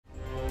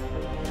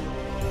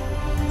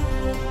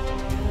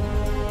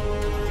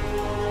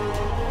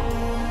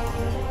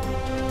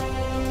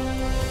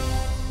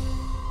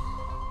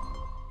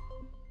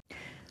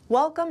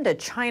Welcome to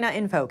China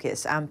in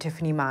Focus. I'm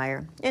Tiffany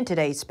Meyer. In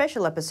today's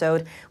special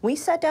episode, we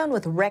sat down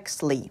with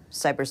Rex Lee,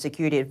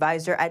 cybersecurity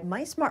advisor at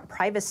MySmart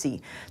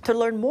Privacy, to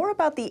learn more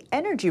about the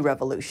energy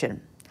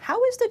revolution.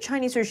 How is the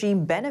Chinese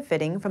regime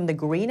benefiting from the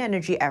green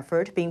energy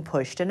effort being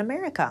pushed in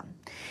America?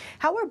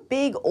 How are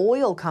big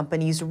oil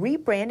companies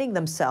rebranding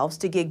themselves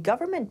to get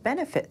government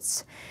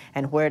benefits?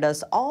 And where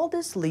does all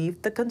this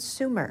leave the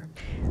consumer?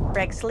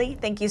 Rex Lee,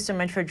 thank you so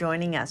much for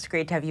joining us.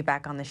 Great to have you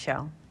back on the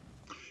show.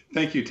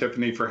 Thank you,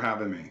 Tiffany, for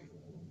having me.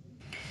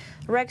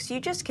 Rex,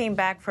 you just came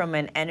back from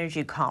an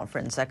energy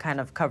conference that kind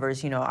of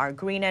covers, our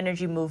green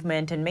energy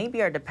movement and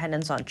maybe our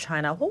dependence on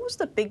China. What was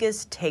the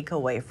biggest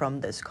takeaway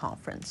from this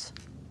conference?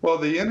 Well,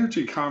 the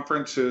energy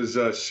conference is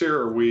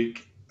CERAWeek,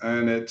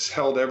 and it's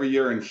held every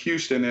year in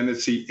Houston, and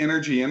it's the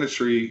energy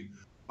industry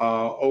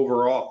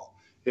overall.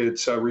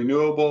 It's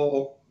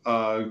renewable,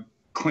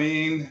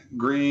 clean,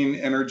 green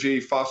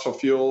energy, fossil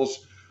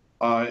fuels.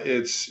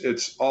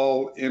 It's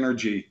all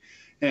energy.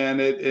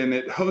 And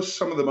it hosts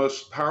some of the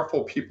most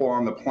powerful people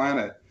on the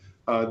planet.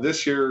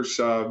 This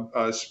year's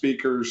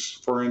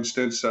speakers, for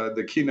instance,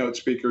 the keynote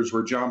speakers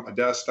were John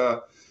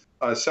Podesta,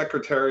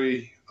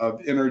 Secretary of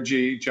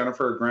Energy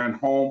Jennifer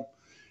Granholm,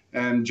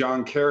 and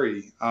John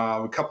Kerry.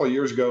 A couple of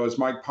years ago, as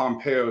Mike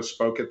Pompeo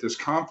spoke at this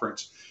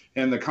conference.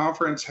 And the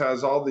conference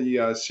has all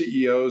the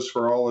CEOs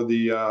for all of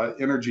the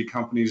energy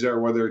companies there,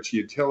 whether it's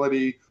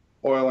utility,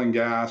 oil and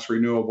gas,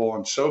 renewable,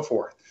 and so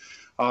forth.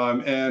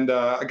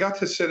 I got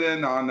to sit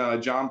in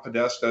on John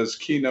Podesta's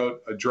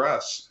keynote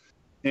address,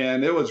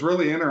 and it was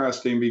really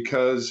interesting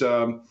because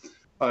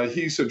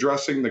he's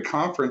addressing the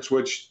conference,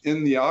 which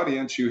in the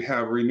audience you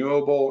have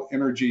renewable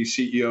energy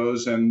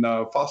CEOs and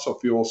fossil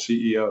fuel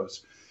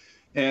CEOs.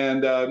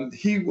 And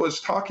he was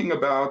talking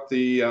about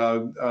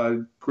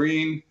the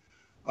green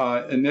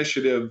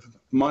initiative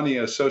money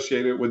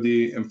associated with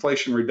the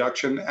Inflation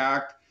Reduction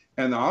Act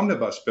and the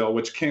omnibus bill,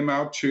 which came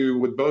out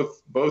with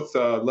both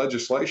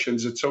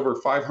legislations. It's over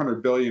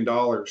 $500 billion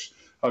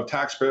of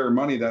taxpayer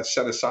money that's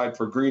set aside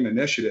for green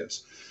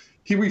initiatives.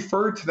 He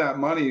referred to that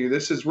money,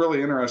 this is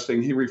really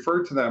interesting, he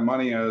referred to that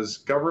money as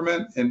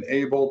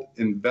government-enabled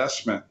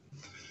investment,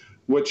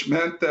 which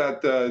meant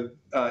that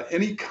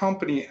any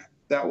company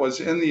that was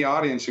in the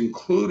audience,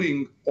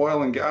 including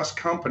oil and gas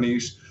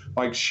companies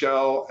like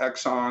Shell,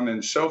 Exxon,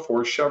 and so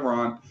forth,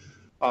 Chevron,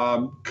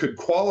 could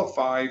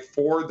qualify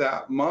for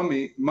that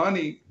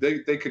money.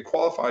 They could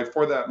qualify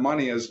for that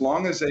money as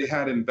long as they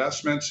had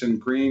investments in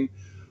green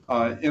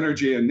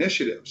energy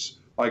initiatives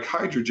like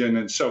hydrogen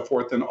and so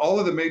forth. And all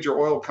of the major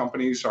oil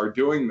companies are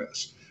doing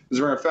this. As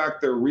a matter of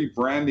fact, they're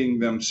rebranding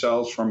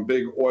themselves from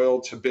big oil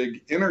to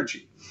big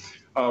energy,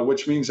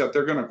 which means that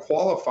they're going to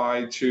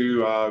qualify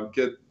to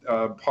get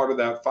part of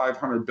that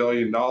 $500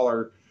 billion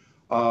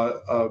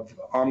of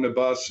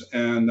omnibus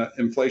and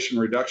Inflation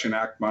Reduction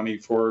Act money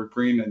for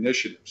green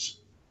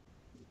initiatives.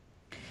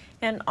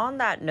 And on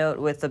that note,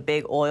 with the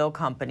big oil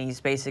companies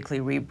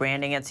basically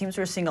rebranding, it seems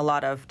we're seeing a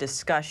lot of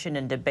discussion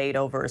and debate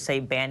over, say,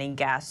 banning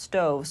gas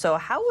stoves. So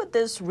how would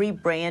this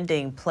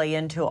rebranding play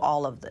into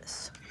all of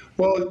this?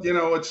 Well,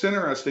 what's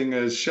interesting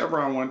is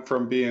Chevron went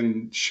from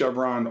being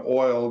Chevron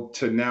Oil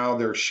to now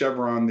they're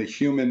Chevron, the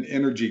human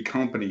energy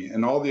company,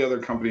 and all the other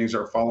companies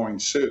are following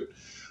suit.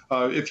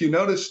 If you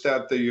notice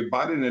that the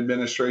Biden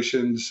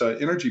administration's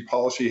energy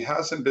policy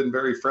hasn't been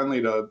very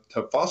friendly to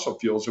fossil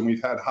fuels, and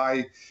we've had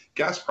high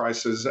gas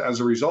prices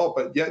as a result,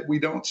 but yet we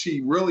don't see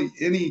really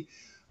any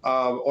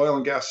oil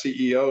and gas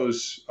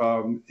CEOs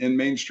in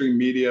mainstream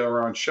media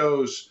or on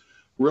shows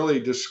really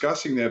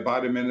discussing the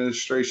Biden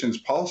administration's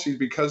policies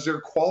because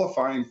they're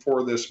qualifying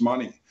for this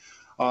money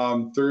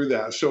through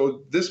that.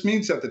 So this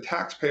means that the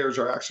taxpayers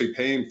are actually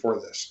paying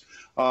for this.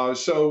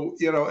 So,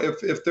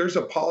 if there's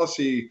a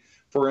policy,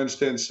 for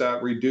instance,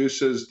 that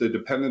reduces the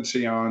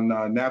dependency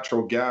on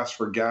natural gas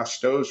for gas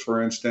stoves,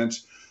 for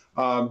instance,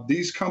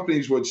 these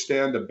companies would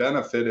stand to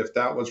benefit if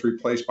that was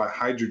replaced by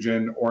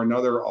hydrogen or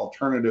another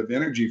alternative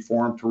energy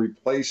form to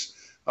replace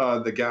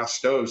the gas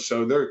stoves.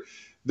 So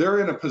they're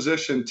in a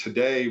position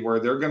today where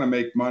they're going to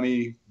make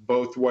money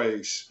both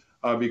ways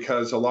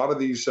because a lot of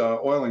these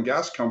oil and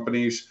gas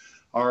companies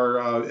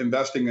are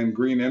investing in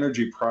green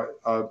energy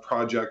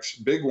projects,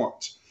 big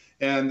ones.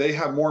 And they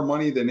have more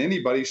money than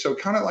anybody. So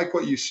kind of like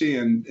what you see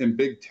in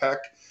big tech,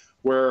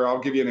 where I'll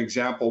give you an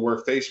example where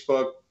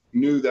Facebook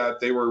knew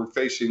that they were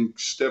facing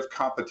stiff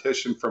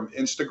competition from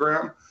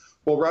Instagram.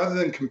 Well, rather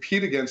than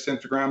compete against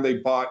Instagram, they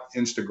bought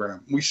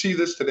Instagram. We see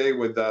this today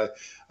with a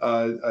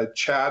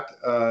chat,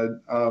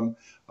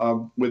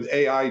 with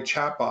AI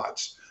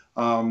chatbots.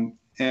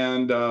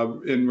 And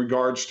in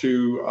regards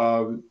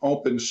to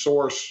open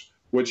source,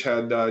 which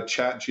had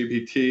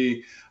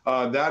ChatGPT,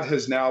 that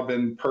has now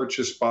been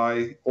purchased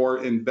by or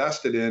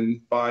invested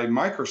in by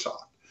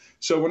Microsoft.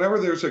 So whenever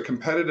there's a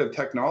competitive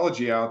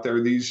technology out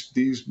there, these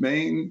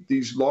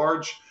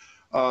large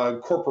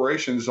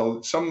corporations,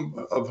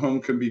 some of whom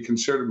can be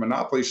considered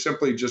monopolies,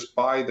 simply just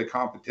buy the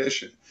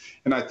competition.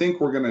 And I think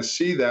we're going to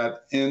see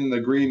that in the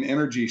green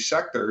energy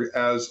sector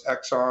as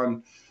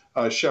Exxon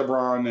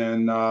Chevron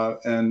and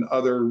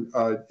other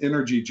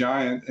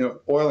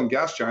oil and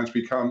gas giants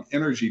become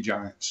energy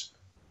giants.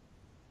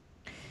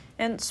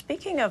 And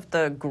speaking of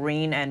the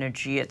green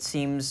energy, it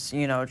seems,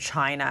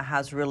 China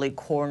has really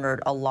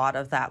cornered a lot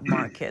of that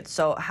market.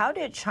 So how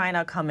did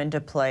China come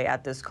into play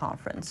at this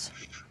conference?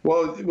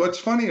 Well, what's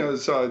funny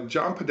is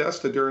John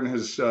Podesta, during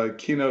his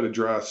keynote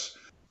address,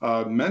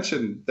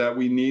 mentioned that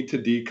we need to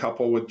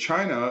decouple with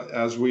China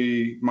as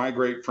we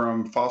migrate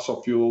from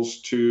fossil fuels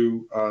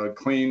to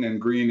clean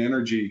and green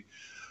energy.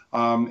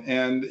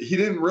 And he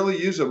didn't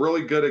really use a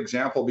really good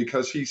example,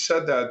 because he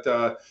said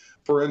that,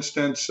 for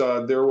instance,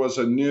 there was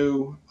a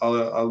new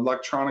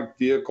electronic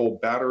vehicle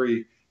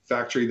battery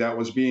factory that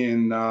was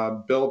being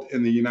built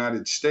in the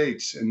United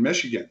States, in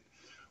Michigan.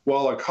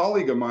 Well, a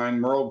colleague of mine,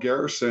 Merle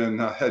Garrison,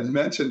 had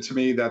mentioned to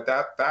me that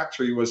that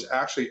factory was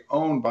actually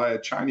owned by a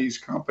Chinese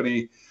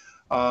company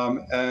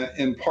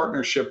in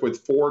partnership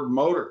with Ford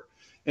Motor.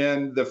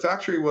 And the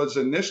factory was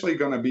initially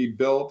going to be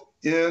built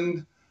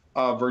in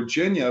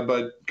Virginia,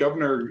 but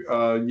Governor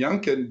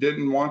Youngkin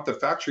didn't want the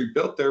factory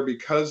built there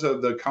because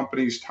of the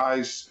company's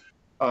ties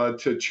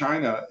to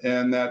China.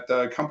 And that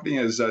company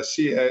is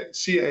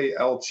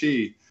CALT,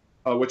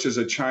 which is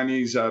a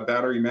Chinese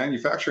battery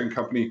manufacturing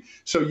company.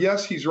 So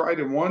yes, he's right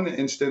in one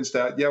instance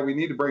that, yeah, we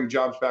need to bring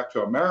jobs back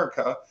to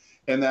America,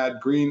 and that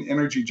green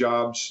energy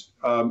jobs,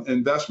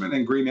 investment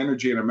in green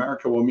energy in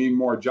America will mean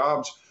more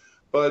jobs.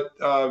 But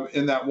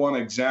in that one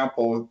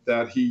example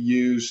that he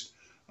used,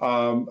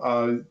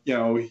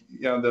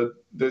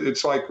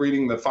 it's like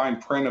reading the fine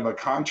print of a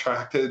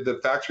contract. The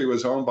factory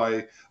was owned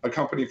by a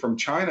company from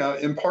China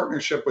in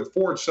partnership with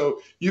Ford.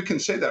 So you can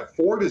say that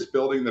Ford is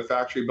building the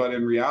factory, but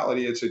in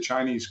reality, it's a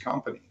Chinese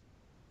company.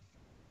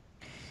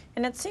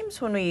 And it seems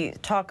when we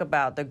talk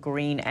about the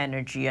green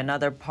energy,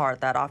 another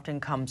part that often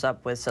comes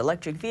up with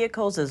electric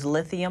vehicles is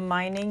lithium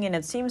mining. And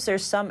it seems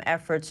there's some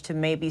efforts to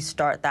maybe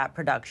start that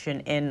production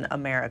in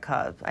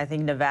America. I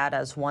think Nevada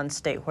is one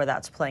state where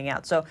that's playing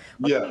out. So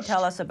what can you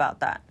tell us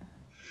about that?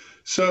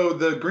 So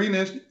the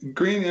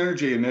Green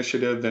Energy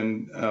Initiative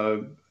in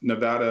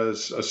Nevada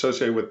is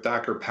associated with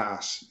Thacker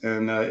Pass.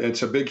 And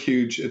it's going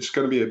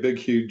to be a big,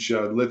 huge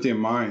lithium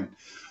mine.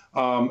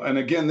 And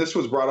again, this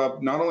was brought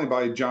up not only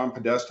by John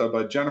Podesta,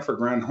 but Jennifer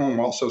Granholm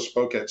also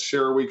spoke at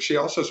CERAWeek. She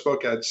also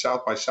spoke at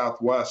South by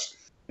Southwest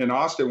in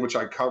Austin, which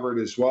I covered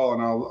as well.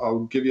 And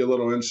I'll give you a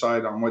little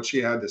insight on what she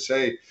had to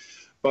say.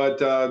 But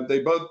they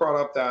both brought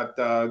up that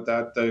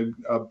the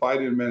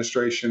Biden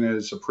administration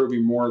is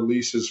approving more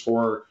leases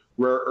for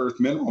rare earth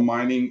mineral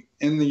mining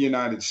in the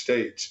United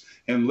States.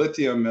 And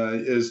lithium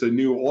is the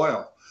new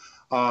oil.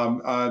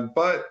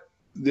 But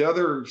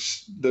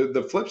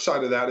the flip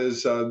side of that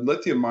is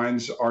lithium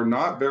mines are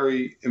not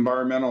very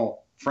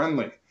environmental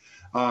friendly.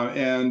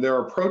 And there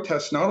are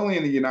protests not only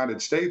in the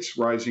United States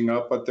rising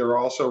up, but they're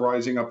also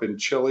rising up in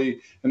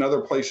Chile and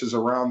other places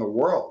around the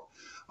world.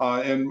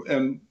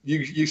 And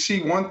you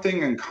see one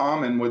thing in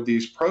common with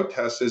these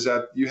protests is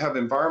that you have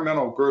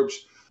environmental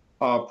groups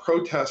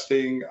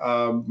protesting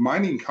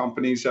mining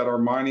companies that are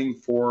mining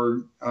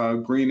for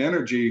green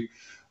energy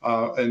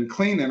and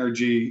clean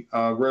energy,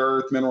 rare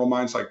earth mineral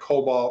mines like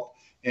cobalt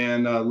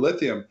and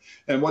lithium.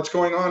 And what's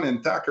going on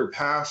in Thacker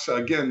Pass,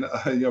 again,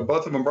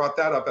 both of them brought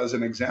that up as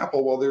an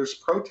example. Well, there's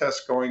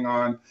protests going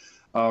on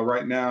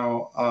right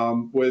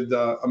now with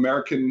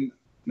American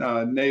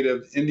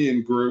Native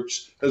Indian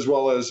groups, as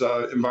well as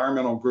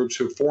environmental groups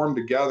who formed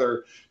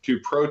together to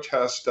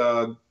protest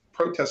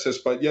this,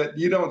 but yet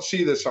you don't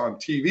see this on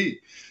TV.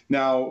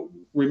 Now,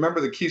 remember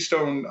the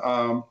Keystone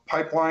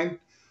pipeline?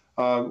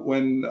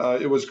 When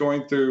it was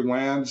going through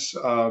lands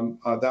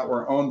that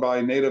were owned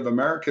by Native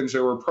Americans,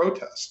 there were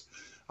protests.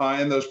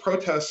 And those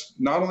protests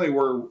not only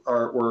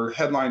were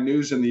headline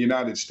news in the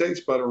United States,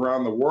 but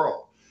around the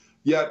world.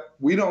 Yet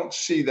we don't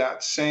see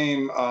that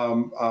same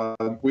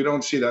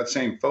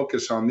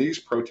focus on these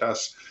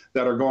protests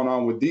that are going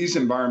on with these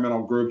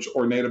environmental groups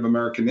or Native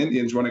American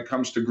Indians when it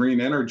comes to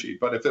green energy.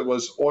 But if it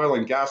was oil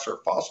and gas or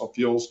fossil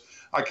fuels,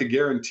 I could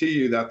guarantee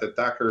you that the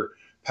Thacker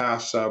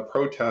Pass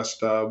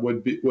protest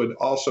would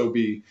also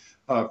be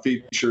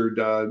featured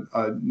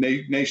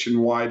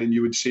nationwide, and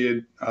you would see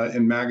it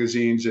in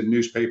magazines and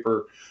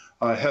newspaper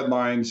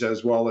headlines,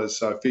 as well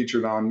as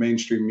featured on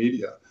mainstream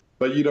media.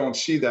 But you don't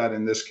see that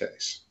in this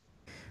case.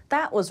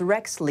 That was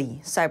Rex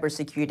Lee,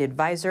 cybersecurity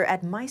advisor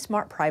at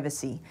MySmart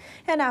Privacy.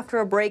 And after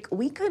a break,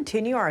 we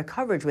continue our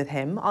coverage with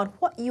him on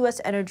what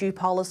U.S. energy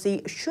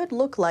policy should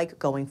look like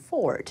going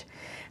forward.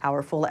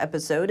 Our full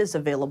episode is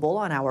available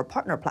on our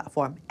partner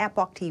platform,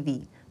 Epoch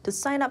TV. To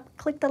sign up,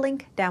 click the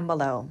link down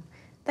below.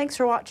 Thanks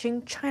for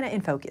watching China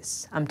in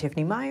Focus. I'm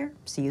Tiffany Meyer.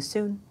 See you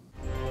soon.